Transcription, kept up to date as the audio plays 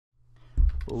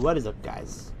What is up,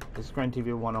 guys? It's Grand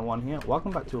TV 101 here.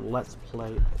 Welcome back to Let's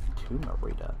Play Tomb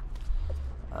Raider.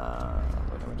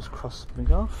 Let me just cross something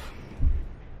off.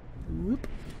 Whoop.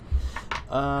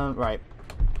 Right.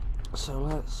 So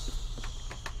let's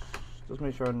just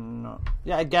make sure I'm not.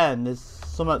 Yeah, again, there's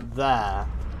something there.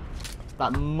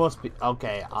 That must be.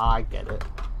 Okay, I get it.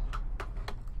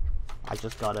 I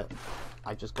just got it.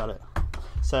 I just got it.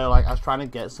 So, like, I was trying to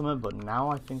get something, but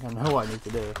now I think I know what I need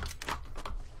to do.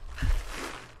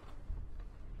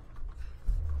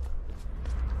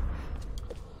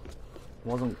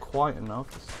 Wasn't quite enough.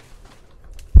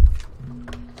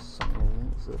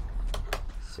 Something. Is there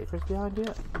secrets behind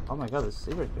here? Oh my god, there's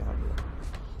secrets behind here.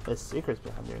 There's secrets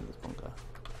behind here in this bunker.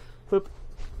 Boop.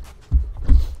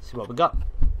 See what we got.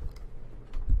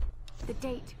 The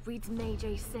date reads May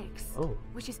J6,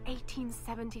 which is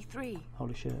 1873.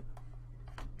 Holy shit.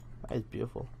 That is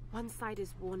beautiful. One side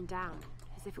is worn down,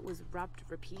 as if it was rubbed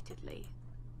repeatedly.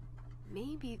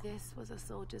 Maybe this was a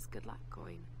soldier's good luck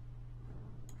coin.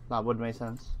 That would make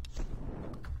sense.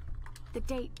 The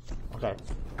date. Okay.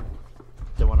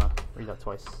 Don't want to read that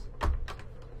twice.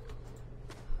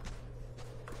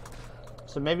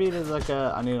 So maybe there's like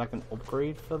a, I need like an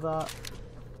upgrade for that.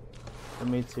 For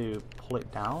me to pull it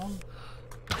down.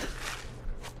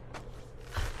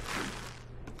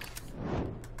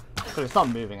 But it's not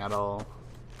moving at all.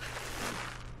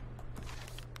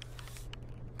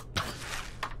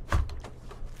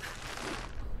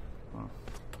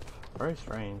 Very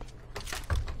strange.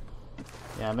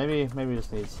 Yeah, maybe it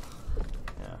just needs.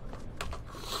 Yeah.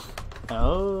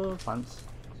 Oh, plants.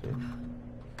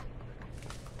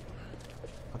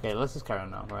 Okay, let's just carry on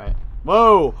now, right?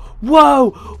 Whoa! Whoa!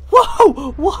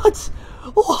 Whoa! What?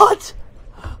 What?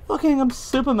 Fucking, I'm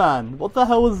Superman. What the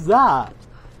hell was that?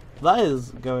 That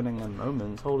is going in a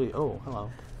moment. Holy, oh,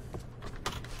 hello.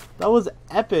 That was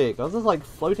epic. I was just like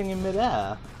floating in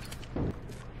midair.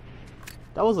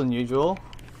 That was unusual.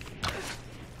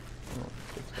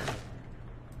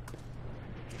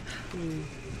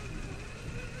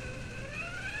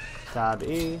 Tab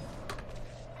E.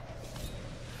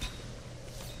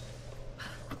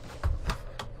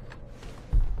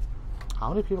 How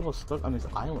many people are stuck on this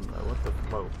island though? What the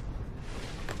whoa?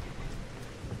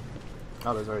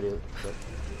 Oh, there's already a bit.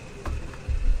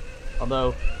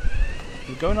 Although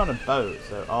he's going on a boat,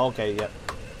 so oh, okay, yep.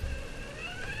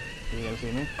 Are you gonna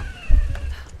see me?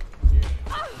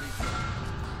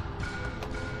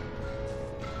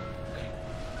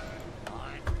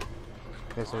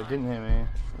 Okay, so it didn't hit me.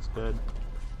 That's good.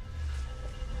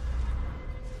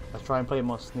 Let's try and play it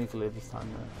more sneakily this time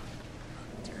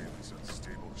though. Damn, this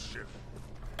unstable ship.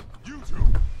 You two,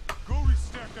 go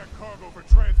restack that cargo for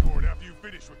transport after you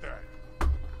finish with that.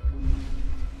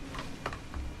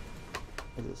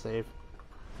 Is it safe?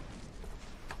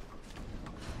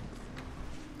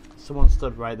 Someone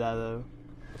stood right there though.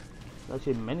 There's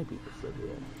actually many people stood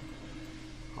here.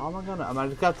 How am I gonna? Am I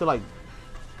just have to like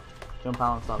jump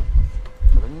out and start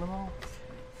killing them all?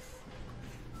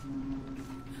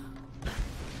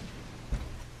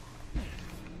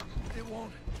 It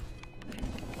won't.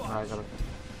 Alright, gotta.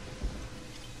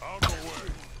 Out of the way.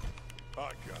 I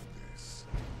got this.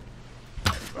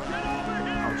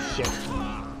 Oh shit.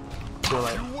 Too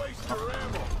late. You waste your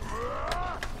ammo.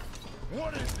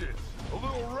 What is this? A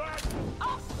little rat?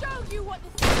 I'll show you what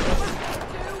this is supposed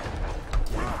to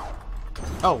do.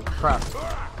 Oh crap.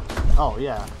 Oh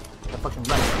yeah. Get fucking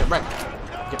wrecked. Get wrecked.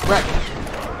 Get wrecked.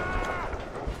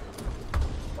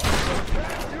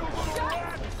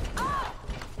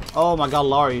 Oh my god,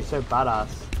 Laurie, you're so badass.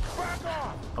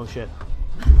 Oh shit.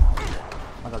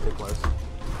 I got too close.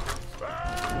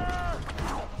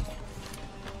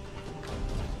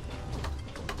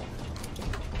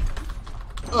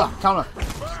 Ugh, counter.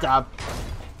 Stab.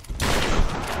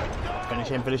 Finish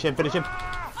him, finish him, finish him.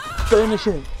 Finish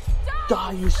him.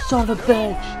 Die, you son of a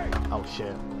bitch. Oh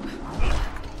shit.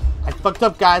 I fucked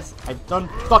up, guys. I done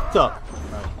fucked up.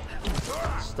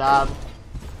 Right. Stab.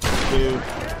 Shoot.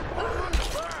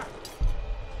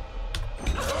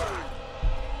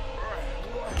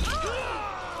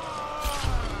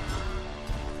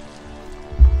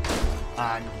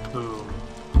 And boom.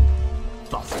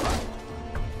 Boss fight.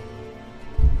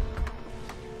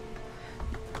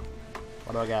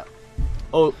 What do I get?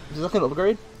 Oh, is this like an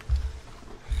upgrade?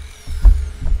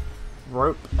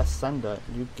 Rope ascender.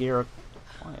 New gear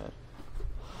acquired.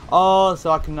 Oh,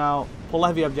 so I can now pull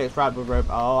heavy objects wrapped with rope.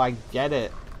 Oh, I get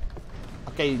it.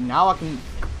 Okay, now I can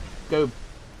go. Does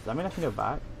that mean I can go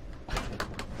back?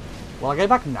 Will I go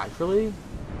back naturally?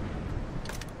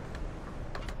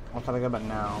 Or can I go back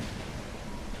now?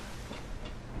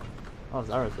 Oh, there's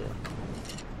arrows here.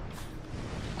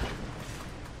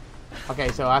 Okay,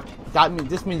 so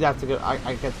this means I have to go.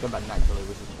 I get to go back naturally,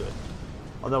 which is good.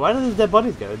 Although, where did the dead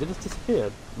bodies go? They just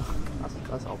disappeared.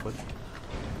 that's awkward.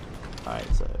 All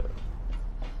right, so.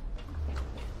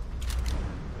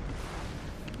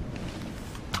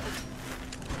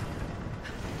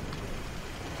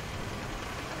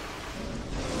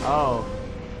 Oh,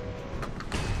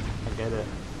 I get it.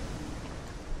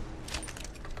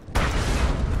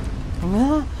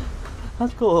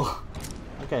 That's cool.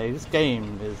 Okay, this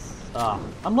game is.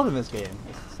 I'm loving this game.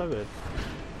 It's so good.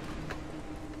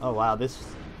 Oh wow, this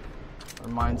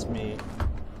reminds me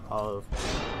of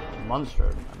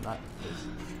Monstrum, and that is.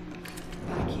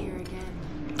 Back here again.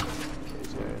 Okay,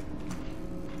 scary.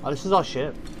 Oh, this is our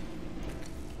ship.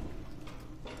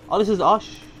 Oh, this is our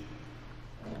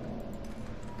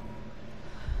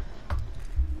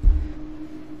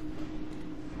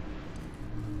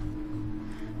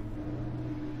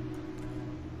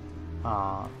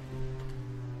Ah.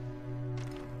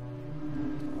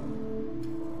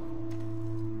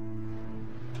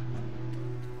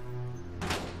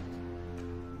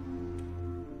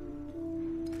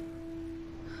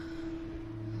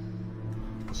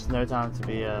 It's no time to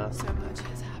be So much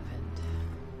has happened.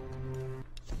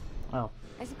 Oh.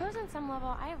 I suppose on some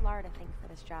level, I have Lara to thank for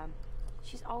this job.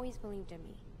 She's always believed in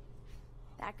me.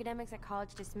 The academics at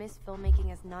college dismissed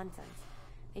filmmaking as nonsense.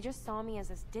 They just saw me as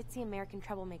this ditzy American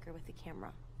troublemaker with the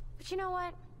camera. But you know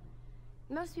what?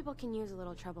 Most people can use a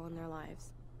little trouble in their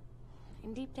lives.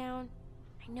 And deep down,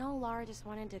 I know Lara just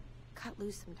wanted to cut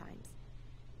loose sometimes.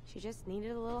 She just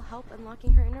needed a little help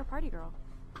unlocking her inner party girl.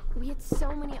 We had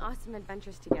so many awesome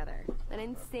adventures together. That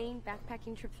insane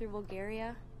backpacking trip through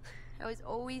Bulgaria. I was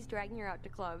always dragging her out to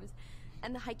clubs.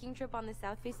 And the hiking trip on the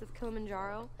south face of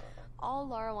Kilimanjaro. All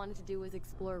Lara wanted to do was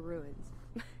explore ruins.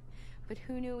 But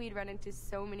who knew we'd run into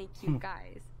so many cute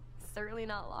guys? Certainly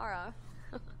not Lara.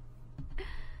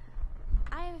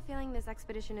 I have a feeling this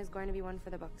expedition is going to be one for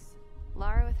the books.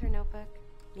 Lara with her notebook,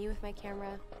 me with my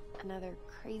camera, another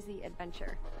crazy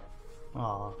adventure.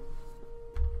 Aw.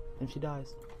 And she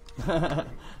dies. No,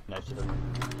 she doesn't.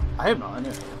 I hope not,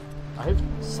 anyway. I hope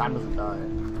Sam doesn't die.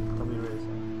 That'll be really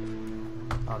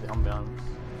sad. Oh, the ambiance.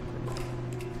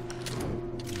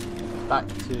 Back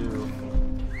to...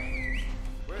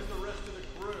 Where's the rest of the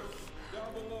crew?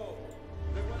 Down below.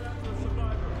 They went after a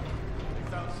survivor. They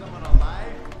found someone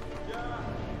alive? Yeah.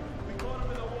 We caught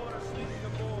him in the water, sneaking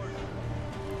aboard.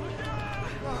 Look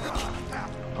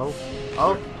out! Oh.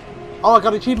 Oh. Oh, I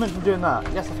got an achievement for doing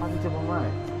that. Yes, I finally did one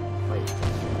right. Wait.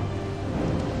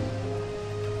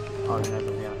 Oh, no,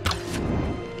 yeah.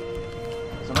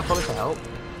 Is someone calling for help?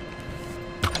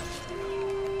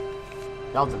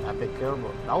 That was an epic kill,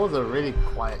 but that was a really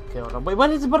quiet kill. Wait,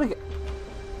 when is the body get?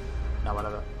 No,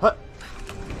 whatever. Huh.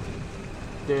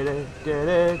 Do do do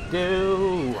do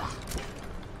do.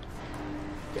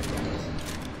 Get that.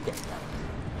 Get that.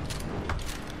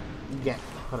 Get.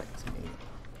 Put it to me.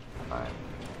 Alright.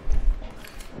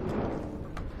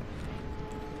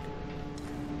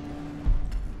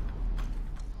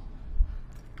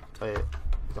 Wait,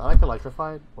 is that like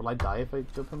electrified? Will I die if I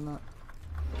jump in that?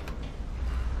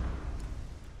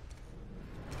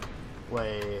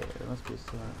 Wait, it must be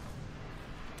so.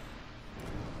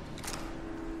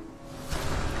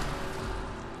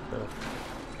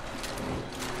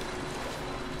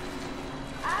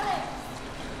 Alex!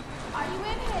 Are you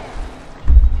in here?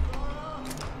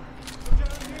 Come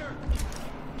down here!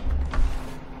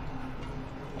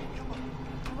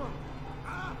 Come on!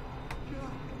 Ah!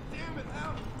 God damn it!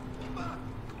 Out! Fuck!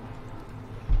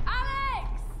 Alex!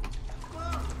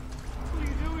 Fuck! What are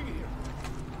you doing here?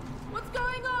 What's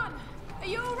going on? Are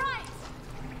you alright?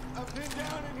 I've been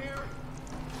down in here.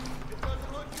 It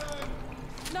doesn't look good.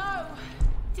 No!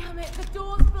 Damn it, the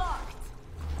door's blocked.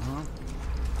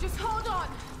 Just hold on.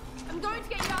 I'm going to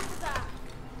get you out of there.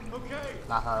 Okay.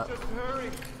 That hurt. Just hurry.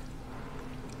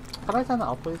 Can I turn that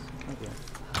off, please? Thank you.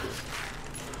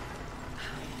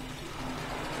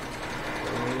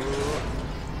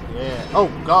 Yeah. Oh,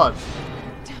 God.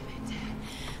 Damn it.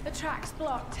 The track's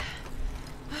blocked.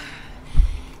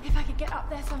 If I could get up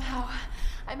there somehow,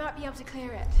 I might be able to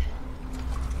clear it.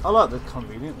 Oh, look, the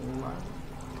convenient ladder.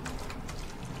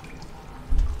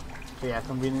 Yeah,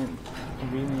 convenient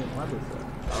ladders there.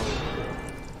 Oh.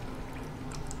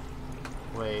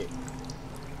 Wait.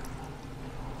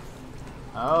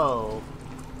 Oh.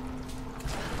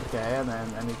 Okay, and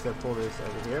then I need to pull this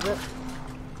over here a bit.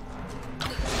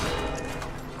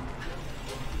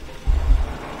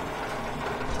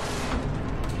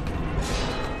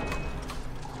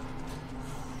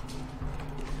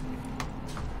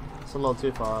 It's a little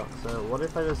too far, so what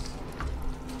if I just...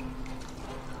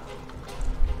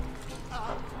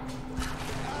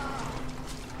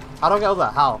 How do I get over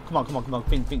that? How? Come on, come on, come on.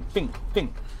 Think, think, think,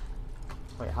 think.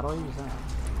 Wait, how do I use that?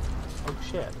 Oh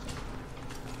shit.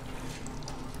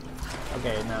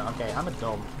 Okay, no, okay, I'm a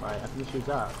dumb. Right, I can just use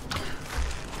that.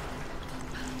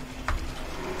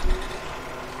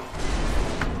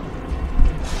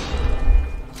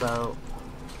 So,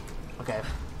 okay.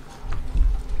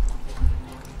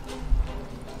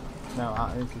 No,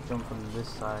 I need to jump from this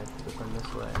side, to from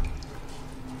this way.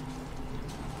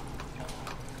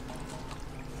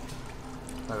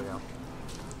 There we go.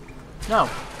 No!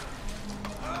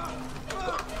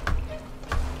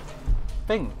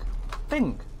 Think!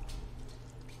 Think!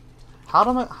 How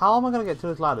am I gonna get to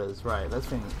those ladders? Right, let's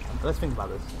think about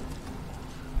this.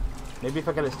 Maybe if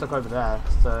I get it stuck over there,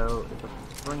 so if I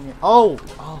bring it... Oh!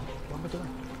 Oh, what am I doing?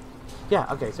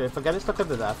 Yeah, okay, so if I get it stuck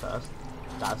over there first,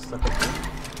 that's the big thing.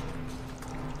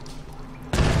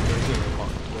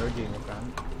 You're a genius,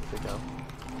 friend. Here we go.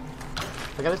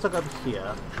 If I get it stuck over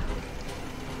here...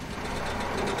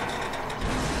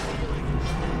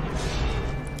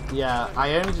 Yeah,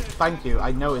 I only just... Thank you,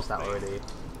 I noticed that already.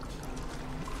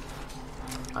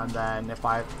 And then if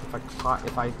I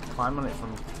climb on it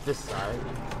from this side,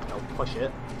 I'll push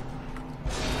it.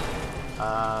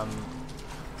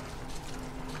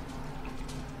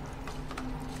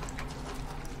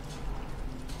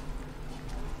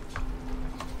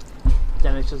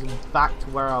 Then it's just back to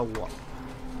where I was.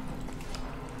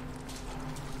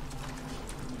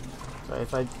 So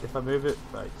if I move it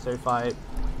right, so if I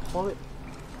pull it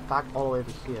back all the way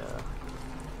over here,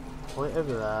 pull it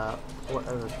over there, pull it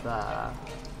over there.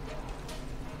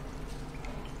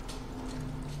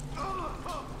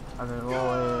 And then all the way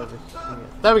over here.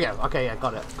 There we go. Okay, yeah,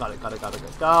 got it. I so got it. Okay.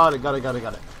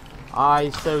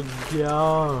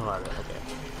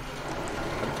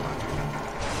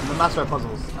 I'm the master of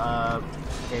puzzles.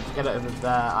 Okay, to get it over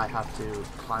there, I have to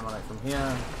climb on it from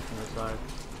here. From this side.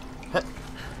 Hit.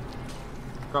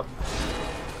 Drop.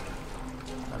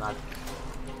 Then I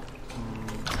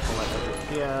pull it over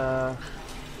here.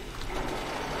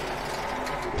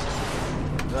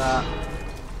 That.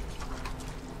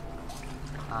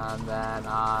 And then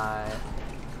I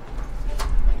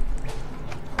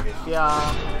over here.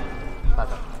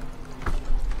 Perfect.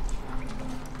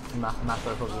 Master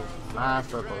of puzzles.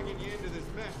 Master of puzzles.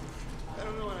 I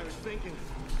don't know what I was thinking.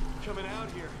 Coming out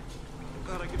here. I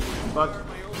thought I could Fuck start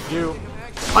my own you. thing of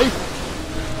action. Hype!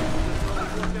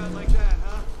 Just worked out like that,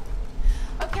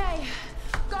 huh? Okay,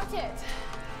 got it.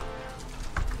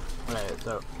 Okay,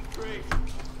 so. Great.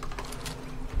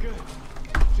 Good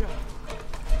job.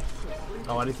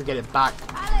 Oh, I need to get it back.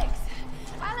 Alex!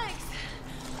 Alex!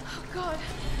 Oh god,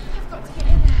 I've got to get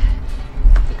in there.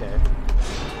 Okay.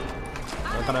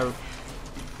 I'm gonna.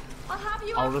 I'll have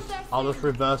you out there I'll soon. just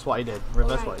reverse what I did.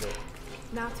 Reverse Alright. what I did.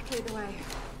 Now to clear the way.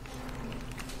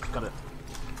 Got it.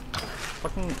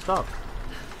 Fucking stop.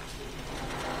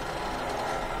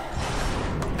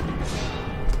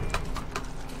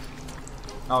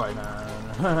 Alright, no.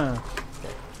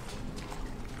 Okay.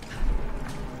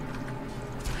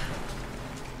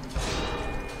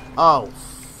 Oh,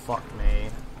 fuck me.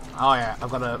 Oh yeah, I've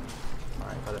got to...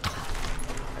 Alright, got it.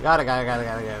 I got it.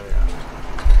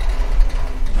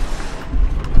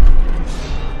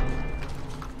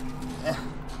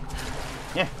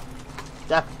 Yeah.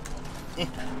 Step.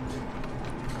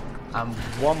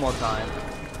 One more time.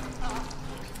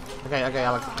 Okay,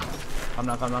 Alex. Calm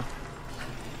down.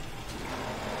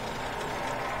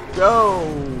 Go!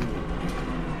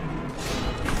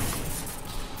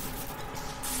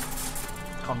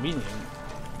 Convenient.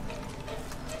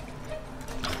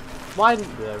 Why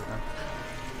didn't you do everything?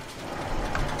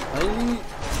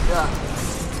 Yeah.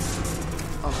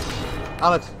 Oh.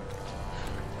 Alex.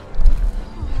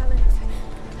 Oh, Alex.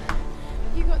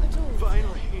 You got the tools.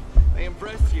 Finally, I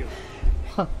impressed you.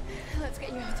 Let's get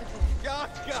you out of here. God.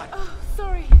 Oh,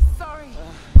 sorry.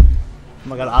 Oh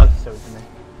my god, Alex is so into me.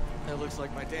 That looks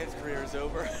like my dance career is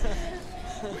over.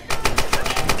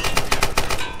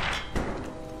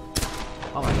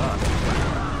 Oh my god.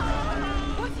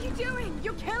 What are you doing?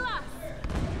 You'll kill us!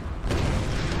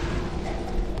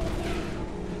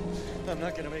 I'm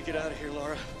not gonna make it out of here,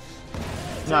 Laura.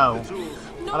 No. The tools.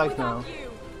 Not Alex, without no.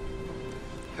 you.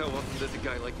 How often does a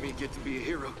guy like me get to be a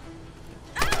hero?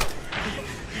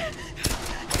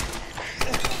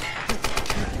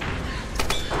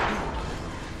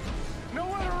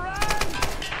 Nowhere to run!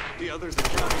 The others are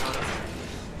counting on us.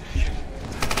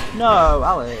 No,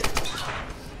 Alex.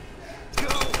 Go!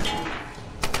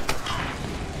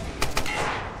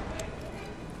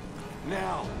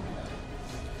 Now!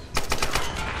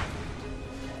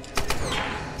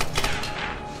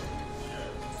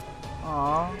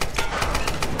 Aww.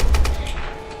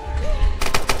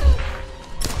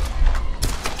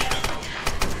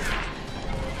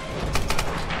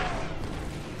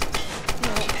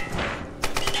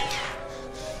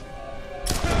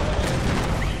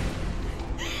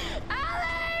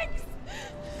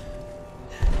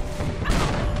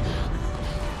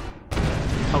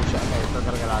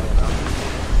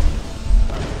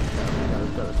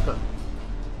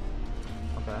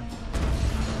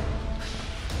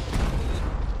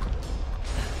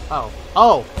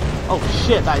 Oh! Oh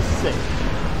shit, that is sick.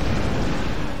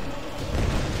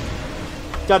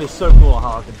 That is so cool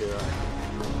how I can do that.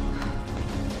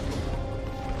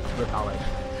 Rip Alex.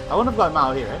 I wouldn't have got him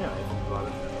out here anyway.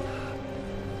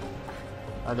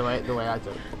 The way I do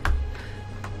it.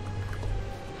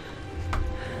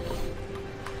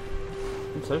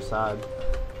 I'm so sad.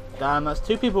 Damn, that's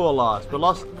 2 people were lost. We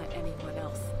lost. Don't let anyone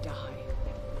else die.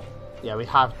 Yeah, we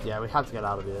have to get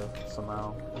out of here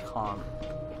somehow. We can't.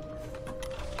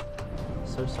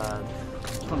 So sad.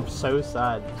 I'm so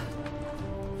sad.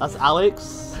 That's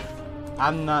Alex,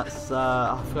 and that's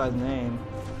I forgot his name.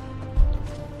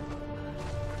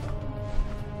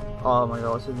 Oh my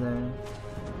god, what's his name?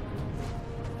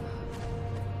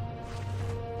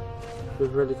 It was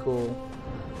really cool.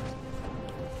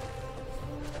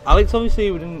 Alex,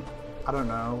 obviously, we didn't. I don't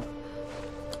know.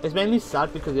 It's mainly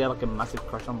sad because he had like a massive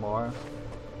crush on Laura.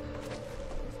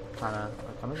 Kind of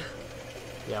just.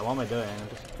 Yeah, what am I doing? I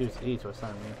just use E to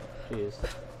ascend. Jeez.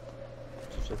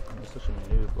 I'm such a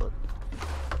noob, but.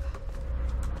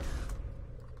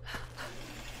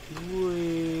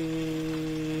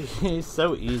 Whee! It's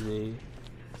so easy.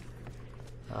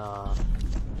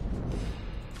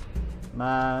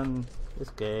 Man, this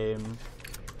game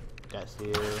gets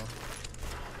you.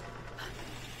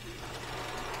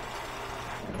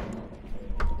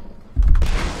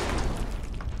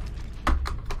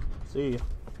 See ya.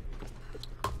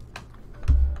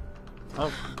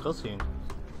 Oh, cutscene.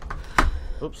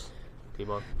 Oops.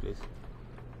 Keyboard, please.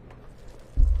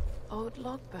 Old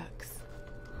logbooks.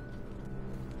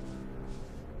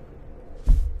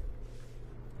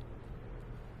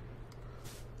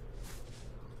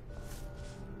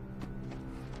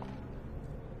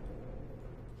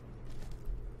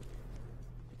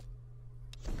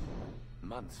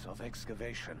 Months of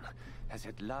excavation has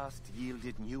at last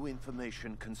yielded new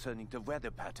information concerning the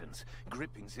weather patterns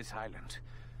gripping this island.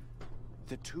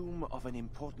 The tomb of an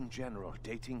important general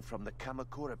dating from the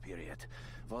Kamakura period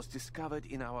was discovered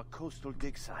in our coastal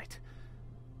dig site.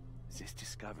 This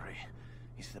discovery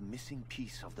is the missing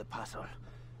piece of the puzzle.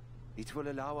 It will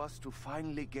allow us to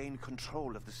finally gain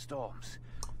control of the storms.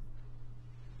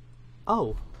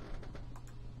 Oh.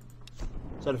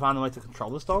 So to find a way to control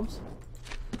the storms?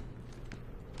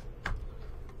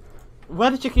 Where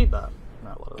did you keep that?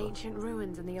 No, whatever. Ancient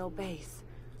ruins in the old base.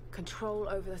 Control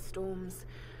over the storms.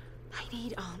 I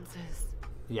need answers.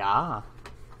 Yeah.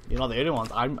 You're not the only ones.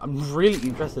 I'm really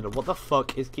interested in what the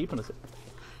fuck is keeping us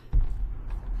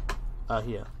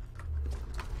here.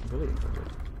 I'm really interested.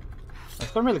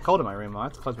 It's gotten really cold in my room. I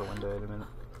have to close my window in a minute.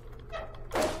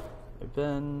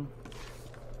 Open.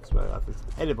 I swear if there's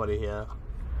anybody here.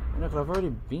 You know, because I've already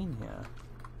been here.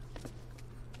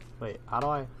 Wait, how do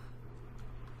I...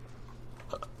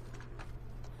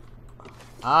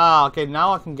 Ah, okay,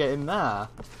 now I can get in there.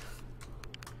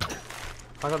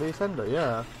 I got the ascender,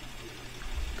 yeah.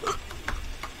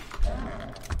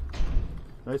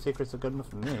 No secrets are good enough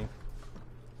for me.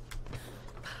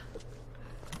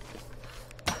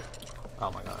 Oh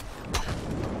my god.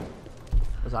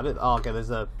 Was that it? Oh, okay,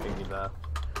 there's a thingy there.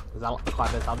 Is that quite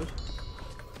a bit established?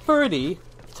 Pretty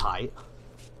tight.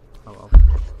 Oh well.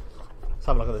 Let's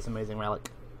have a look at this amazing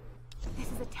relic.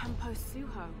 This is a Tempo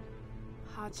Suho.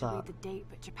 Hard to What's read that? the date,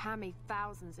 but Japan made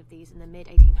thousands of these in the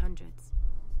mid-1800s.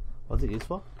 What's it used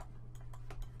for?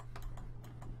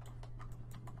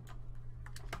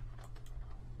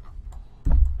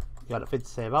 You got anything to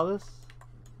say about this?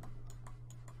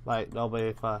 Like, nobody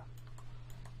if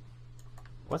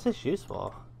what's this used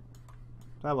for?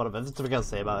 No, whatever, there's nothing else to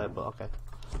say about it, but okay.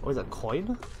 What is it,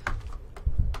 coin?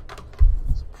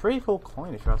 It's a pretty cool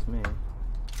coin if you ask me.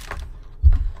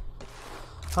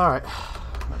 Alright,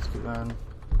 let's keep going.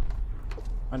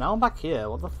 And now I'm back here,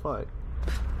 what the fuck?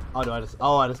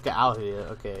 Oh, I just get out of here,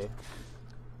 okay.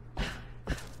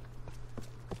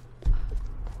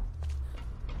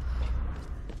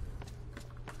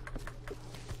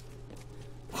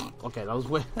 Okay, that was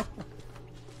weird.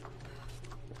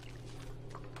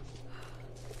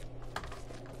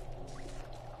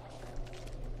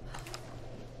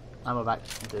 I'm back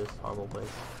into this horrible place.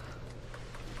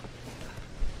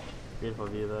 Beautiful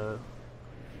view though.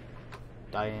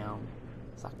 Damn.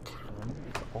 Is that cannon?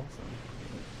 It's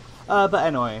awesome. But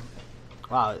anyway.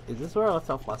 Wow, is this where I left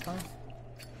off last time?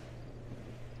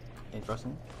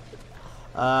 Interesting.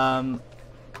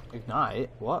 Ignite?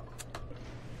 What?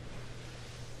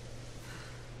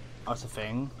 Oh, it's a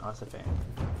thing. Oh, it's a thing.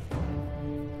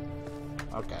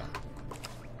 Okay.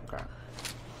 Okay.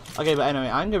 Okay, but anyway,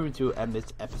 I'm going to end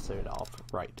this episode off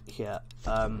right here.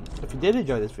 If you did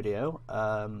enjoy this video,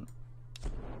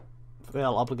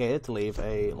 feel obligated to leave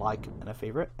a like and a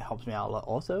favorite. It helps me out a lot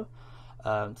also.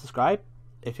 Subscribe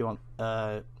if you want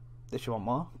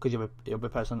more, because you'll be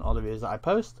posting all the videos that I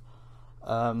post.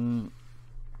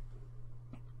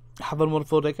 Have a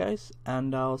wonderful day, guys,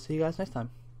 and I'll see you guys next time.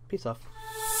 Peace off.